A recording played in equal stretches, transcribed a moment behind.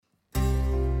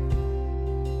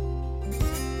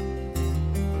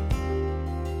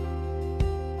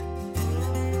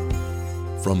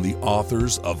From the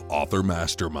authors of Author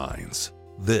Masterminds,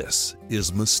 this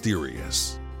is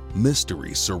Mysterious.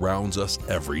 Mystery surrounds us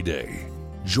every day.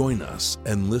 Join us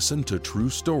and listen to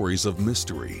true stories of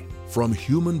mystery, from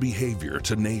human behavior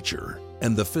to nature,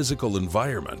 and the physical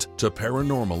environment to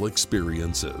paranormal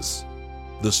experiences.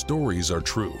 The stories are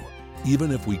true,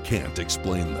 even if we can't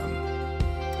explain them.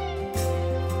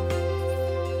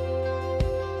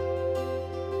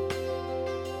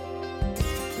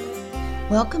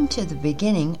 Welcome to the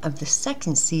beginning of the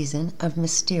second season of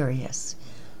Mysterious.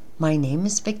 My name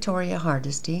is Victoria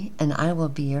Hardesty, and I will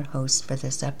be your host for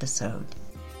this episode.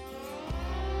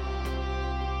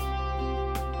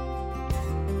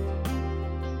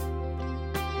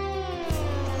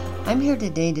 I'm here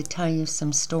today to tell you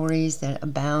some stories that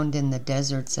abound in the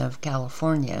deserts of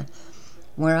California,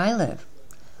 where I live.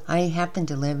 I happen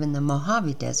to live in the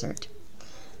Mojave Desert,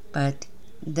 but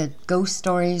the ghost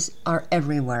stories are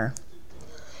everywhere.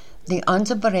 The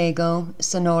Anza Borrego,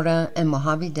 Sonora, and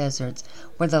Mojave Deserts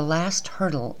were the last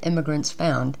hurdle immigrants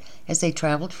found as they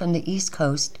traveled from the East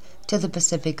Coast to the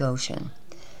Pacific Ocean.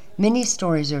 Many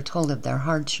stories are told of their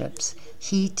hardships,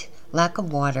 heat, lack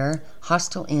of water,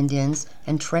 hostile Indians,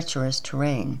 and treacherous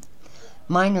terrain.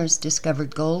 Miners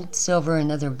discovered gold, silver,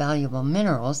 and other valuable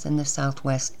minerals in the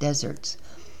Southwest deserts.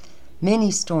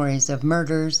 Many stories of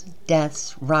murders,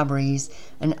 deaths, robberies,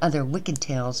 and other wicked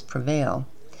tales prevail.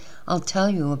 I'll tell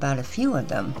you about a few of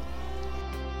them.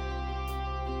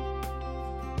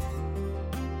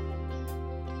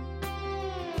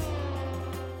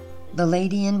 The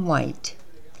Lady in White.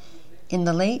 In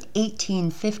the late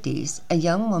 1850s, a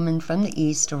young woman from the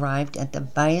East arrived at the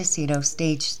Vallecito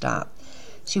stage stop.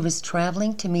 She was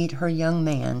traveling to meet her young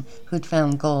man who'd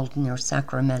found gold near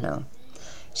Sacramento.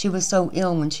 She was so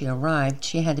ill when she arrived,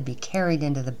 she had to be carried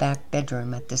into the back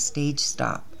bedroom at the stage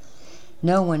stop.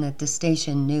 No one at the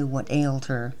station knew what ailed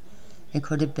her. It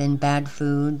could have been bad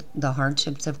food, the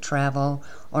hardships of travel,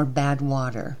 or bad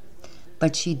water.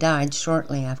 But she died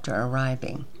shortly after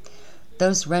arriving.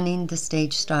 Those running the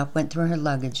stage stop went through her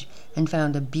luggage and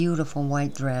found a beautiful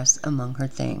white dress among her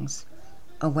things.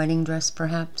 A wedding dress,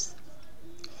 perhaps?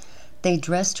 They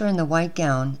dressed her in the white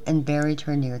gown and buried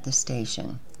her near the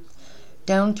station.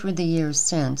 Down through the years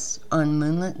since, on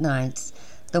moonlit nights,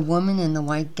 the woman in the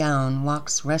white gown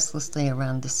walks restlessly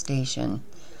around the station.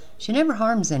 She never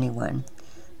harms anyone,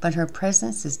 but her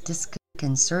presence is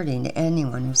disconcerting to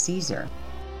anyone who sees her.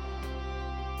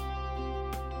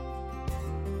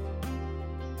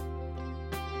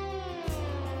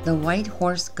 The White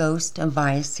Horse Ghost of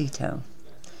Vallecito.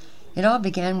 It all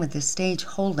began with a stage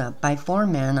holdup by 4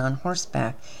 men on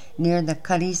horseback near the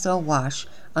Carrizo Wash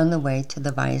on the way to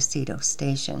the Vallecito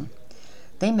station.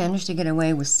 They managed to get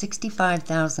away with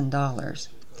 $65,000.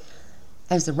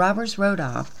 As the robbers rode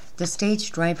off, the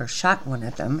stage driver shot one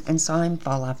of them and saw him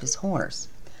fall off his horse.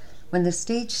 When the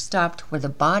stage stopped where the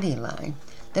body lay,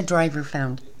 the driver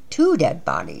found 2 dead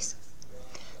bodies.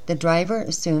 The driver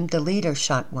assumed the leader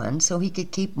shot one so he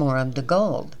could keep more of the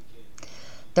gold.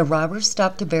 The robbers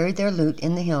stopped to bury their loot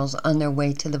in the hills on their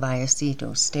way to the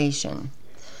Vallecito station.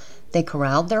 They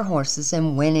corralled their horses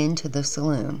and went into the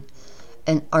saloon.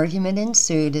 An argument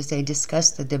ensued as they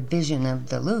discussed the division of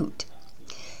the loot.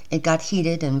 It got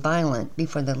heated and violent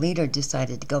before the leader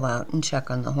decided to go out and check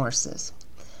on the horses.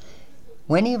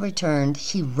 When he returned,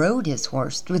 he rode his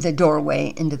horse through the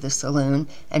doorway into the saloon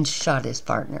and shot his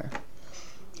partner.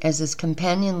 As his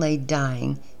companion lay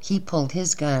dying, he pulled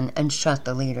his gun and shot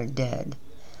the leader dead.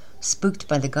 Spooked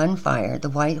by the gunfire, the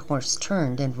white horse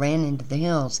turned and ran into the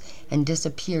hills and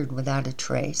disappeared without a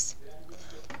trace.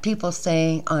 People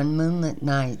say on moonlit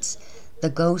nights,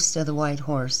 the ghost of the white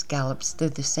horse gallops through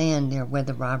the sand near where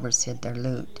the robbers hid their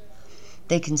loot.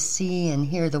 They can see and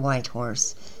hear the white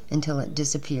horse until it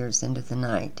disappears into the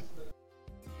night.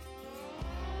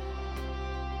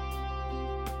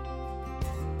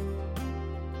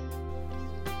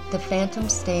 The Phantom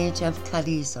Stage of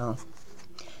Carrizo.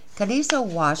 Carrizo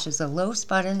Wash is a low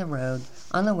spot in the road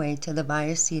on the way to the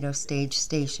Vallecito stage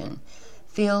station,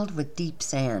 filled with deep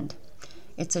sand.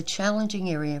 It's a challenging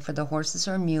area for the horses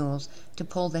or mules to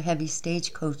pull the heavy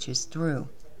stagecoaches through.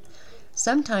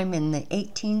 Sometime in the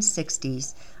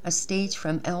 1860s, a stage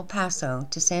from El Paso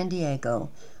to San Diego,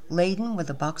 laden with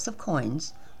a box of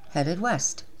coins, headed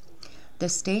west. The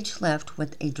stage left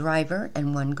with a driver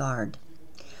and 1 guard.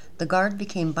 The guard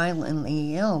became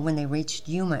violently ill when they reached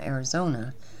Yuma,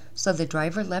 Arizona, so the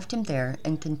driver left him there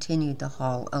and continued the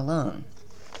haul alone.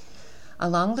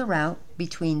 Along the route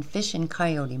between Fish and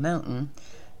Coyote Mountain,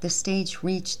 the stage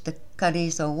reached the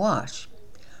Carrizo Wash.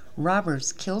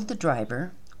 Robbers killed the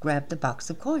driver, grabbed the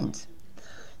box of coins.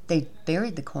 They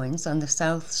buried the coins on the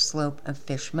south slope of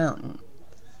Fish Mountain.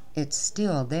 it's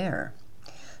still there.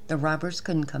 The robbers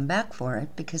couldn't come back for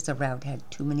it because the route had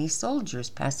too many soldiers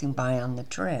passing by on the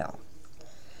trail.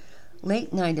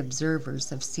 Late-night observers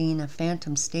have seen a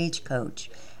phantom stagecoach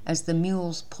as the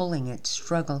mules pulling it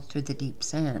struggle through the deep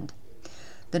sand.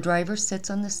 The driver sits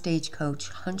on the stagecoach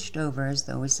hunched over as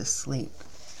though he's asleep.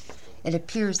 It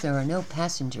appears there are no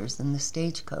passengers in the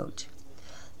stagecoach.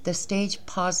 The stage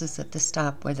pauses at the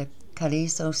stop where the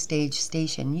Carrizo stage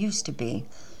station used to be.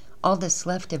 All that's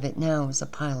left of it now is a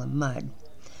pile of mud.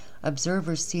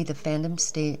 Observers see the phantom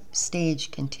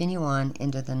stage continue on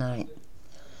into the night.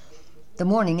 The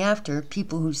morning after,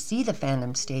 people who see the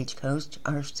phantom stagecoach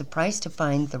are surprised to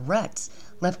find the ruts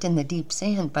left in the deep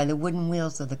sand by the wooden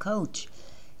wheels of the coach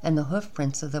and the hoof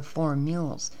prints of the 4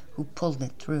 mules who pulled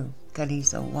it through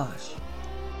Carrizo Wash.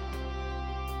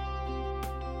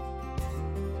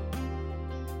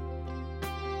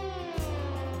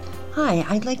 Hi,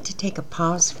 I'd like to take a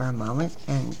pause for a moment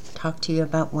and talk to you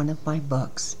about one of my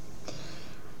books.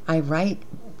 I write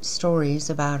stories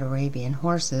about Arabian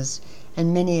horses,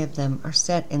 and many of them are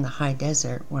set in the high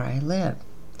desert where I live.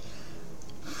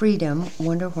 Freedom,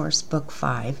 Wonder Horse Book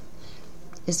 5,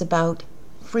 is about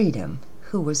Freedom,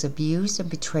 who was abused and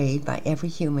betrayed by every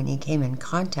human he came in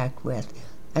contact with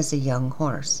as a young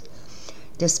horse.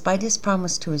 Despite his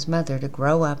promise to his mother to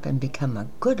grow up and become a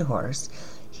good horse,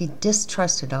 he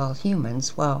distrusted all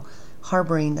humans while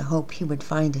harboring the hope he would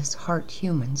find his heart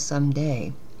human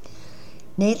someday.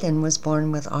 Nathan was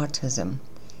born with autism.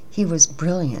 He was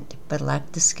brilliant, but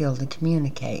lacked the skill to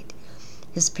communicate.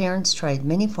 His parents tried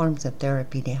many forms of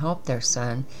therapy to help their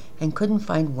son and couldn't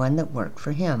find one that worked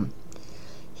for him.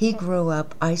 He grew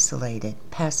up isolated,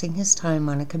 passing his time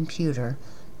on a computer,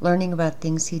 learning about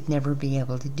things he'd never be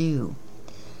able to do.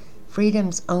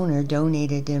 Freedom's owner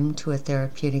donated him to a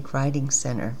therapeutic riding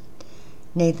center.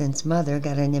 Nathan's mother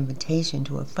got an invitation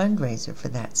to a fundraiser for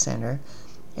that center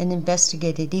and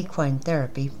investigated equine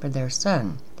therapy for their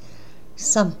son.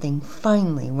 Something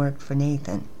finally worked for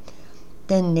Nathan.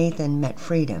 Then Nathan met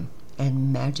Freedom,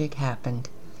 and magic happened.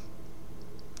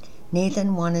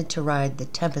 Nathan wanted to ride the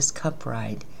Tevis Cup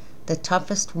Ride, the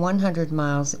toughest 100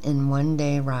 miles in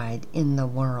one-day ride in the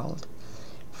world.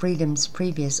 Freedom's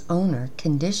previous owner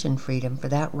conditioned Freedom for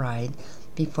that ride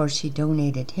before she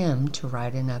donated him to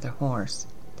ride another horse.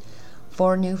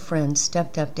 4 new friends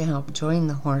stepped up to help join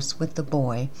the horse with the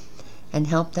boy and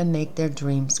help them make their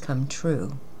dreams come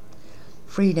true.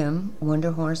 Freedom,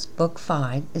 Wonder Horse Book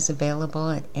 5 is available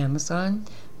at Amazon,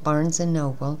 Barnes &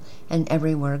 Noble, and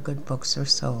everywhere good books are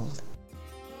sold.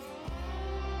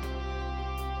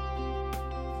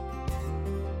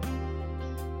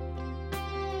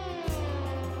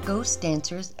 Ghost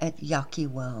dancers at Yaqui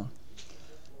Well.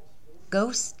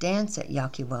 Ghosts dance at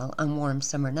Yaqui Well on warm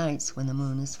summer nights when the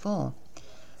moon is full.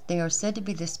 They are said to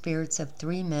be the spirits of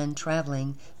 3 men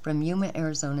traveling from Yuma,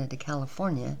 Arizona to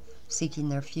California, seeking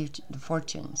their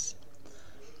fortunes.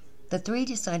 The 3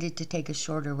 decided to take a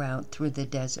shorter route through the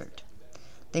desert.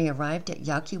 They arrived at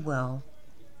Yaqui Well,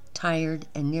 tired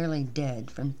and nearly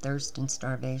dead from thirst and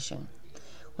starvation.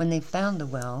 When they found the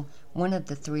well, one of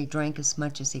the 3 drank as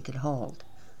much as he could hold.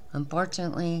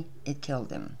 Unfortunately, it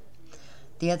killed him.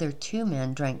 The other 2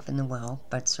 men drank from the well,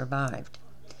 but survived.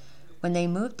 When they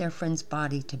moved their friend's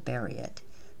body to bury it,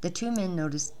 the 2 men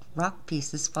noticed rock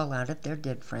pieces fall out of their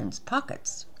dead friend's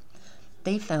pockets.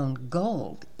 They found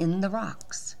gold in the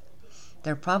rocks.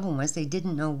 Their problem was they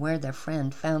didn't know where their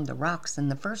friend found the rocks in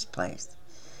the first place.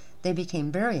 They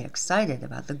became very excited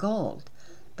about the gold,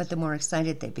 but the more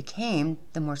excited they became,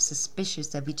 the more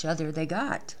suspicious of each other they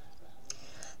got.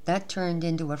 That turned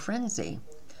into a frenzy.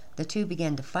 The 2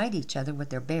 began to fight each other with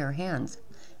their bare hands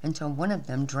until one of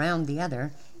them drowned the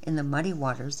other in the muddy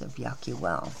waters of Yaqui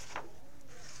Well.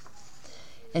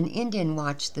 An Indian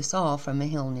watched this all from a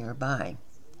hill nearby.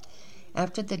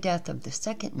 After the death of the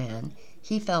second man,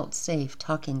 he felt safe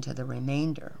talking to the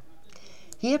remainder.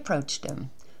 He approached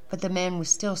him, but the man was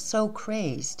still so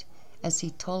crazed. As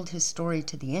he told his story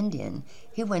to the Indian,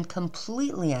 he went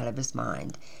completely out of his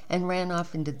mind and ran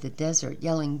off into the desert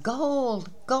yelling, "Gold!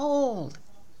 Gold!"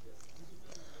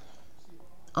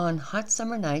 On hot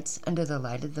summer nights under the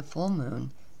light of the full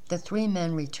moon, the 3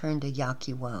 men return to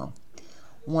Yaqui Well.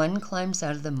 One climbs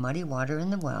out of the muddy water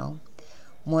in the well,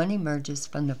 one emerges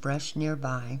from the brush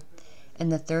nearby,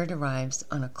 and the third arrives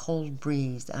on a cold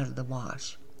breeze out of the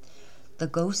wash. The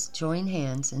ghosts join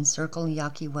hands and circle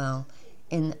Yaqui Well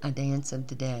in a dance of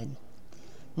the dead.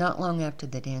 Not long after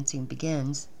the dancing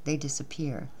begins, they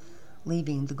disappear,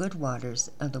 leaving the good waters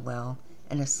of the well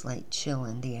and a slight chill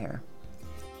in the air.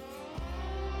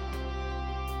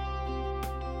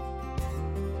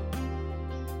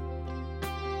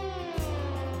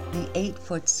 The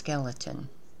 8-foot skeleton.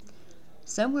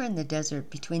 Somewhere in the desert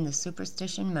between the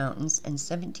Superstition Mountains and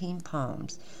 17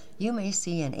 Palms, you may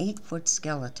see an 8-foot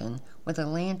skeleton with a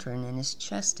lantern in his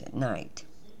chest at night.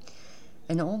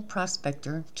 An old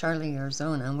prospector, Charlie,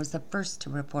 Arizona, was the first to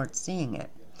report seeing it.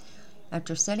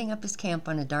 After setting up his camp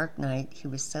on a dark night, he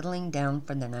was settling down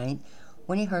for the night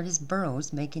when he heard his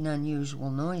burros making unusual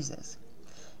noises.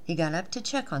 He got up to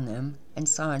check on them and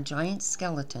saw a giant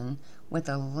skeleton with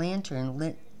a lantern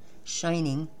lit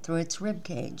shining through its rib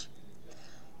cage.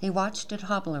 He watched it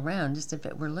hobble around as if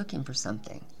it were looking for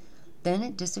something. Then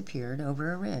it disappeared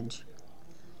over a ridge.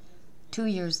 2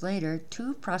 years later,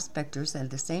 2 prospectors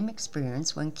had the same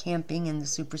experience when camping in the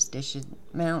Superstition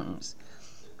Mountains.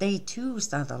 They too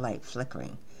saw the light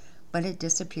flickering, but it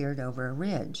disappeared over a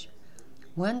ridge.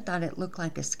 One thought it looked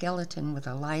like a skeleton with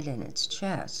a light in its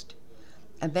chest.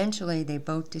 Eventually, they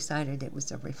both decided it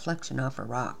was a reflection off a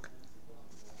rock.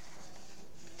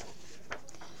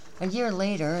 A year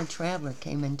later, a traveler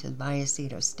came into the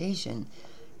Vallecito station,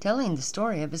 telling the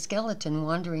story of a skeleton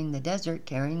wandering the desert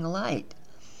carrying a light.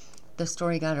 The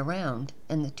story got around,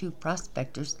 and the 2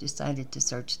 prospectors decided to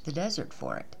search the desert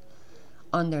for it.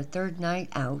 On their 3rd night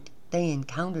out, they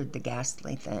encountered the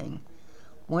ghastly thing.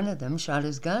 One of them shot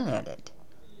his gun at it.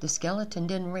 The skeleton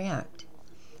didn't react.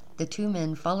 The 2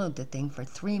 men followed the thing for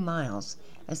 3 miles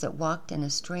as it walked in a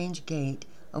strange gait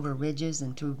over ridges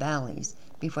and through valleys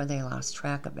before they lost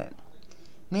track of it.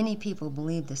 Many people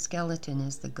believe the skeleton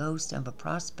is the ghost of a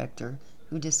prospector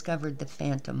who discovered the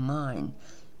Phantom Mine,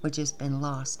 which has been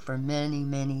lost for many,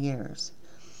 many years.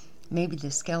 Maybe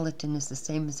the skeleton is the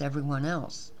same as everyone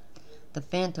else. The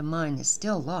Phantom Mine is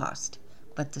still lost,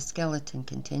 but the skeleton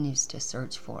continues to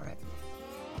search for it.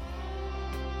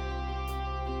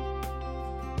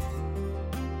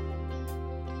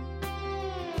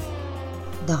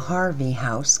 The Harvey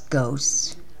House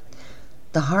Ghosts.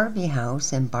 The Harvey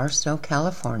House in Barstow,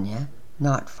 California,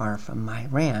 not far from my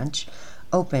ranch,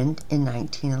 opened in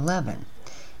 1911.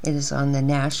 It is on the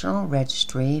National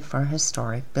Registry for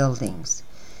Historic Buildings.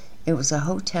 It was a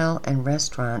hotel and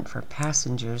restaurant for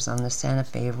passengers on the Santa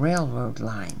Fe Railroad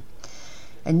line.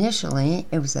 Initially,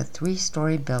 it was a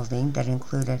 3-story building that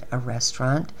included a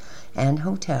restaurant and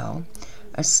hotel,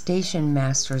 a station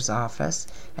master's office,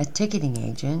 a ticketing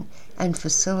agent, and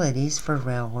facilities for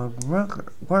railroad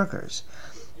workers.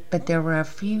 But there were a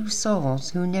few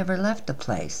souls who never left the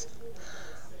place.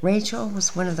 Rachel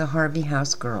was one of the Harvey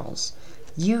House girls,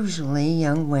 usually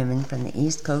young women from the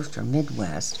East Coast or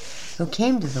Midwest who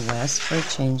came to the West for a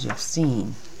change of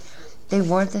scene. They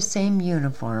wore the same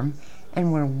uniform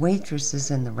and were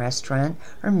waitresses in the restaurant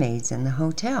or maids in the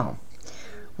hotel.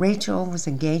 Rachel was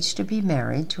engaged to be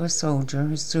married to a soldier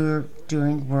who served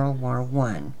during World War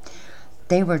I.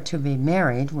 They were to be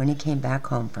married when he came back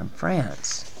home from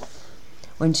France.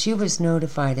 When she was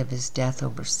notified of his death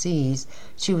overseas,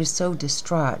 she was so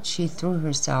distraught she threw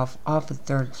herself off a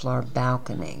 3rd-floor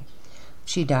balcony.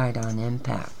 She died on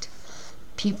impact.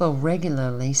 People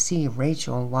regularly see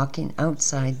Rachel walking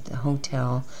outside the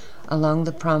hotel along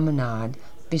the promenade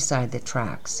beside the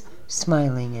tracks,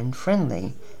 smiling and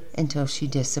friendly until she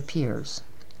disappears.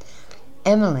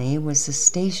 Emily was the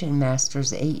station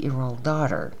master's 8-year-old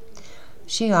daughter.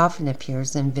 She often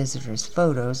appears in visitors'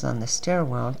 photos on the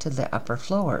stairwell to the upper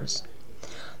floors.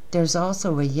 There's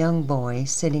also a young boy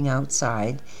sitting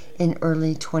outside in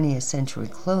early 20th century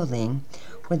clothing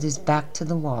with his back to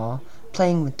the wall,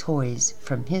 playing with toys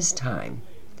from his time.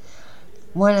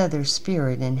 One other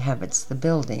spirit inhabits the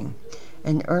building.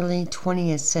 An early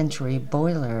 20th century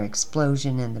boiler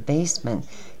explosion in the basement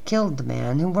killed the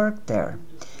man who worked there.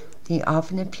 He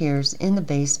often appears in the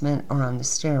basement or on the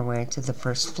stairway to the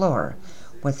 1st floor,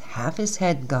 with half his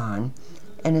head gone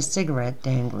and a cigarette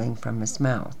dangling from his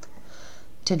mouth.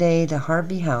 Today, the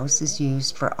Harvey House is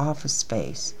used for office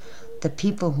space. The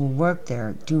people who work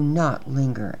there do not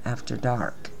linger after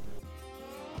dark.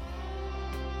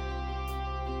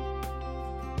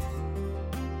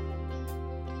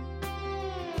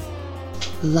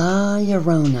 La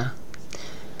Llorona.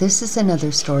 This is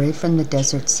another story from the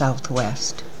desert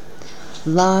Southwest.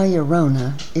 La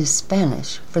Llorona is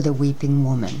Spanish for the weeping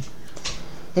woman.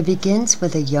 It begins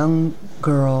with a young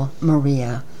girl,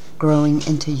 Maria, growing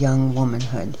into young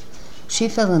womanhood. She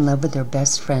fell in love with her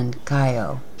best friend,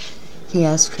 Cayo. He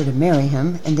asked her to marry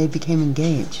him, and they became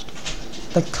engaged.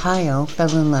 But Cayo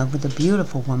fell in love with a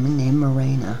beautiful woman named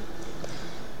Morena.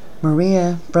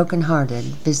 Maria, broken-hearted,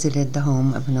 visited the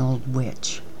home of an old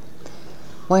witch.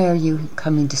 "Why are you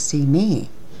coming to see me?"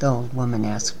 the old woman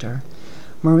asked her.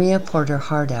 Maria poured her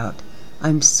heart out.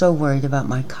 "I'm so worried about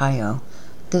my Cayo.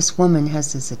 This woman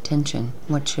has his attention.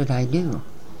 What should I do?"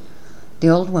 The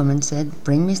old woman said,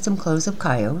 "Bring me some clothes of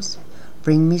Cayo's,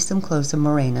 bring me some clothes of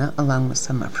Morena along with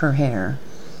some of her hair,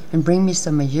 and bring me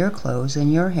some of your clothes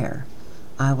and your hair.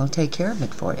 I will take care of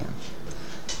it for you."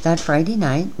 That Friday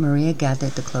night, Maria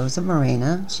gathered the clothes of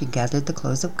Morena, she gathered the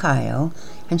clothes of Cayo,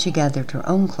 and she gathered her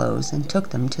own clothes and took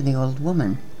them to the old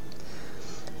woman.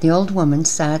 The old woman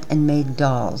sat and made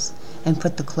dolls and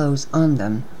put the clothes on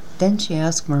them. Then she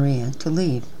asked Maria to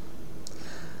leave.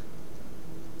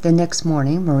 The next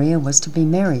morning, Maria was to be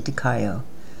married to Cayo.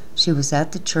 She was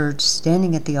at the church,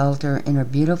 standing at the altar in her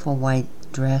beautiful white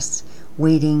dress,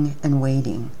 waiting and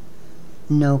waiting.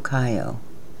 No Cayo.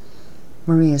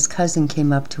 Maria's cousin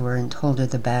came up to her and told her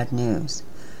the bad news.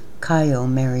 Cayo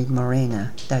married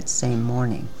Morena that same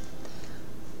morning.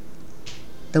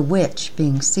 The witch,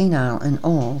 being senile and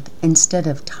old, instead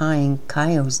of tying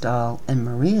Cayo's doll and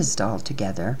Maria's doll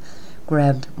together,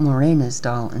 grabbed Morena's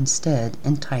doll instead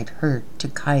and tied her to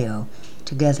Cayo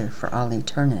together for all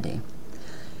eternity.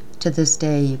 To this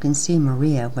day you can see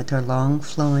Maria with her long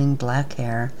flowing black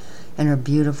hair and her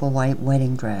beautiful white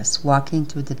wedding dress walking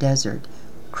through the desert,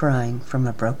 crying from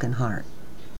a broken heart.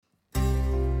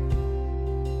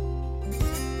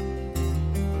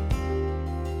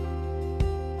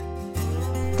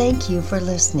 Thank you for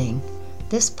listening.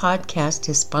 This podcast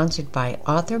is sponsored by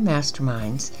Author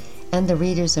Masterminds and the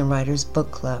Readers and Writers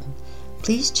Book Club.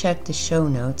 Please check the show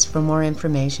notes for more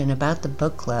information about the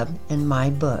book club and my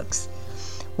books.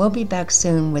 We'll be back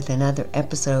soon with another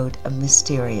episode of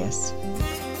Mysterious.